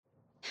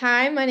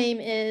Hi, my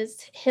name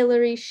is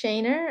Hilary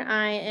Shaner.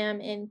 I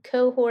am in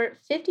cohort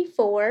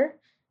 54.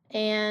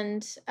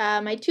 And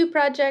my two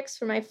projects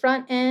for my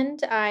front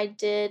end, I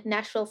did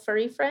Nashville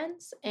Furry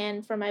Friends.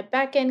 And for my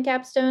back end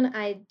capstone,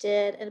 I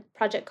did a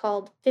project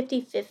called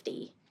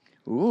 50/50.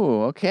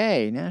 Ooh,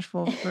 okay.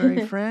 Nashville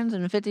Furry Friends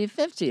and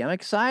 50/50. I'm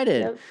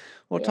excited. Yep.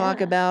 We'll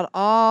talk Yeah. about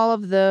all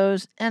of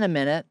those in a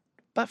minute.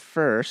 But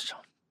first,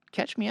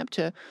 catch me up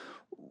to,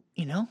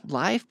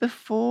 life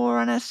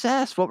before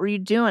NSS. What were you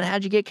doing?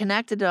 How'd you get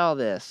connected to all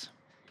this?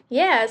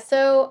 Yeah.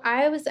 So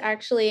I was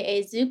actually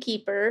a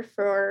zookeeper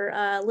for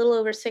a little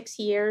over 6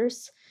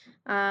 years.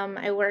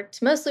 I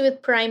worked mostly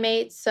with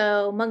primates,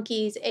 so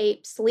monkeys,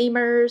 apes,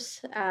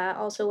 lemurs.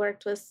 Also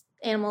worked with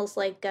animals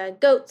like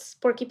goats,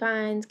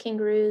 porcupines,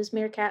 kangaroos,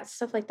 meerkats,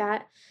 stuff like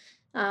that.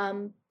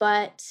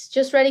 But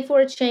just ready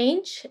for a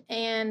change,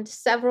 and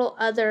several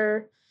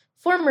other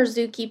former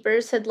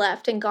zookeepers had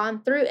left and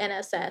gone through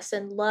NSS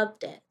and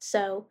loved it.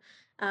 So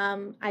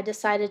I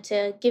decided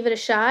to give it a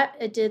shot.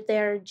 I did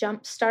their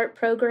Jumpstart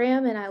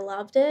program and I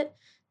loved it.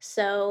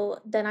 So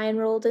then I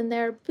enrolled in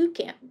their boot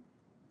camp.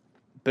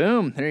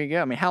 Boom. There you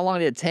go. I mean, how long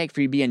did it take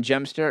for you to be in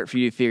Jumpstart for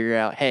you to figure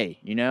out,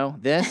 hey,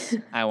 this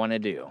I want to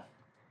do?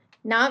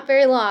 Not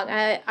very long.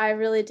 I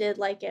really did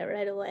like it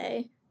right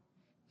away.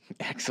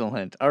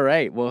 Excellent. All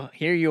right. Well,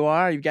 here you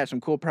are. You've got some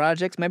cool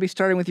projects. Maybe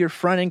starting with your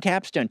front end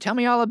capstone. Tell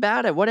me all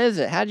about it. What is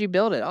it? How'd you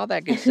build it? All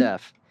that good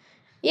stuff.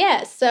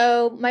 Yeah,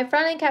 so my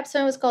front end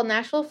capstone was called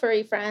Nashville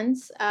Furry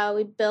Friends.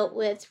 We built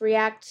with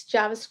React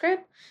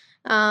JavaScript.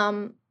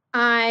 Um,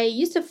 I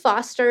used to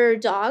foster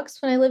dogs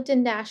when I lived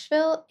in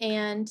Nashville,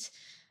 and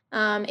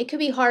it could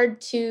be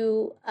hard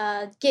to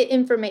get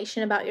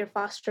information about your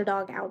foster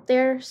dog out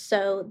there.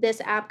 So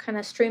this app kind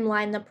of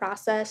streamlined the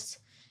process,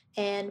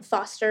 and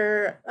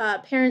foster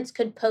parents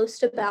could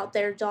post about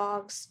their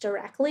dogs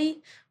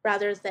directly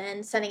rather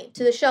than sending it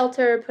to the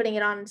shelter, putting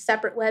it on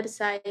separate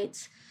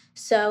websites.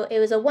 So it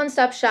was a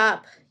one-stop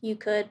shop. You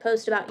could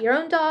post about your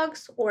own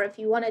dogs, or if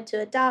you wanted to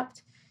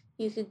adopt,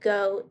 you could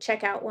go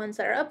check out ones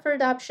that are up for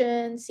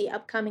adoption, see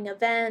upcoming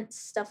events,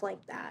 stuff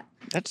like that.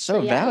 That's So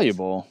so yeah,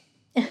 valuable.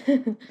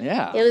 it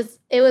Yeah.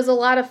 was a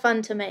lot of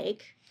fun to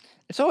make.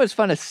 It's always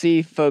fun to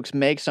see folks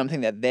make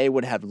something that they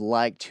would have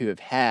liked to have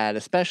had,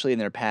 especially in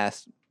their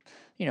past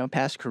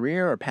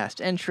career or past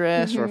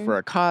interests or for hmm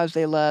a cause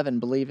they love and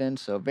believe in.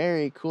 So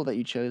very cool that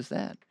you chose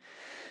that.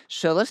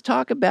 So let's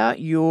talk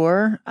about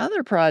your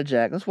other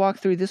project. Let's walk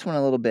through this one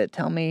a little bit.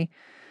 Tell me,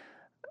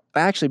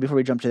 actually, before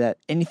we jump to that,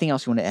 anything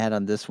else you want to add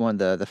on this one,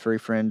 the furry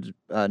friends,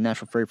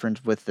 Natural Furry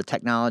Friends with the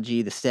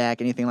technology, the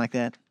stack, anything like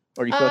that?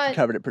 Or do you feel like you Uh,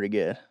 covered it pretty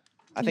good?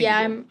 I think you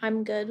yeah, did.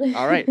 I'm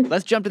All right, good.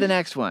 let's jump to the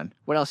next one.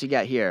 What else you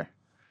got here?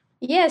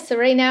 Yeah, so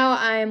right now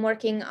I'm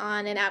working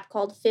on an app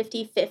called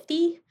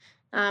 50/50.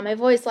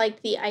 I've always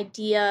liked the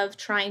idea of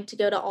trying to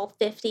go to all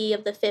 50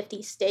 of the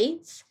 50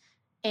 states.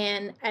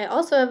 And I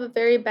also have a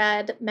very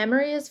bad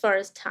memory as far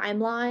as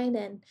timeline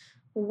and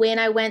when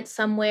I went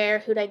somewhere,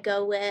 who'd I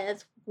go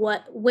with,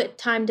 what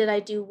time did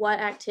I do what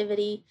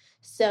activity.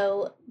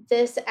 So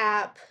this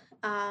app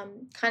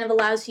kind of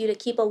allows you to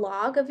keep a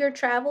log of your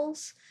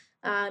travels.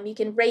 You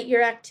can rate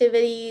your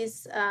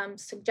activities,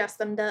 suggest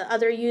them to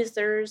other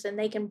users, and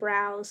they can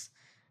browse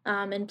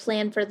and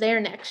plan for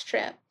their next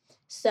trip.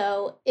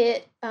 So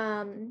it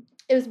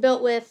was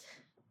built with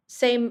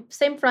same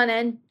front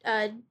end,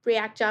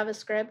 React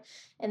JavaScript,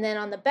 and then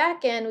on the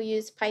back end we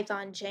use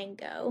Python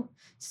Django.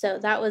 So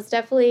that was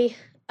definitely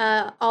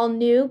all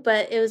new,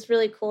 but it was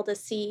really cool to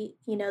see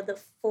the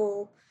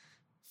full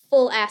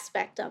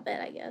aspect of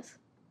it, I guess.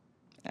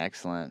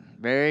 Excellent.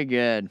 Very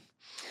good.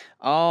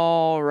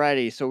 All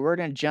righty. So we're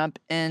going to jump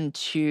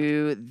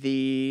into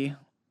the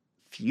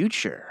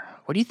future.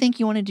 What do you think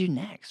you want to do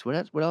next? What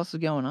else is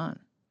going on?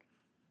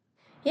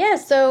 Yeah,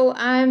 so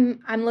I'm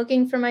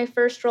looking for my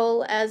first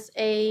role as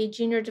a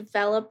junior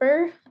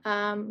developer.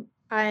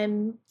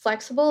 I'm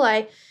flexible.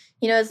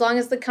 As long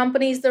as the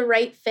company's the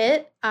right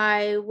fit,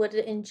 I would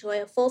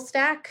enjoy a full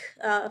stack,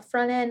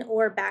 front end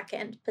or back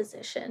end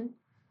position.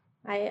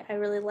 I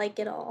really like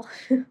it all.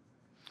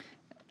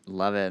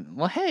 Love it.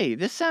 Well, hey,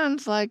 this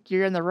sounds like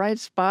you're in the right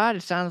spot.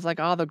 It sounds like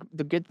all the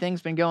good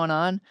things been going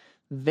on.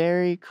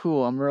 Very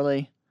cool. I'm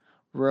really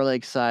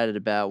excited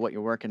about what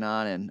you're working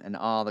on and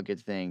all the good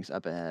things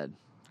up ahead.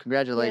 Yeah, me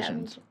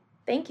Congratulations. too.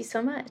 Thank you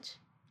so much.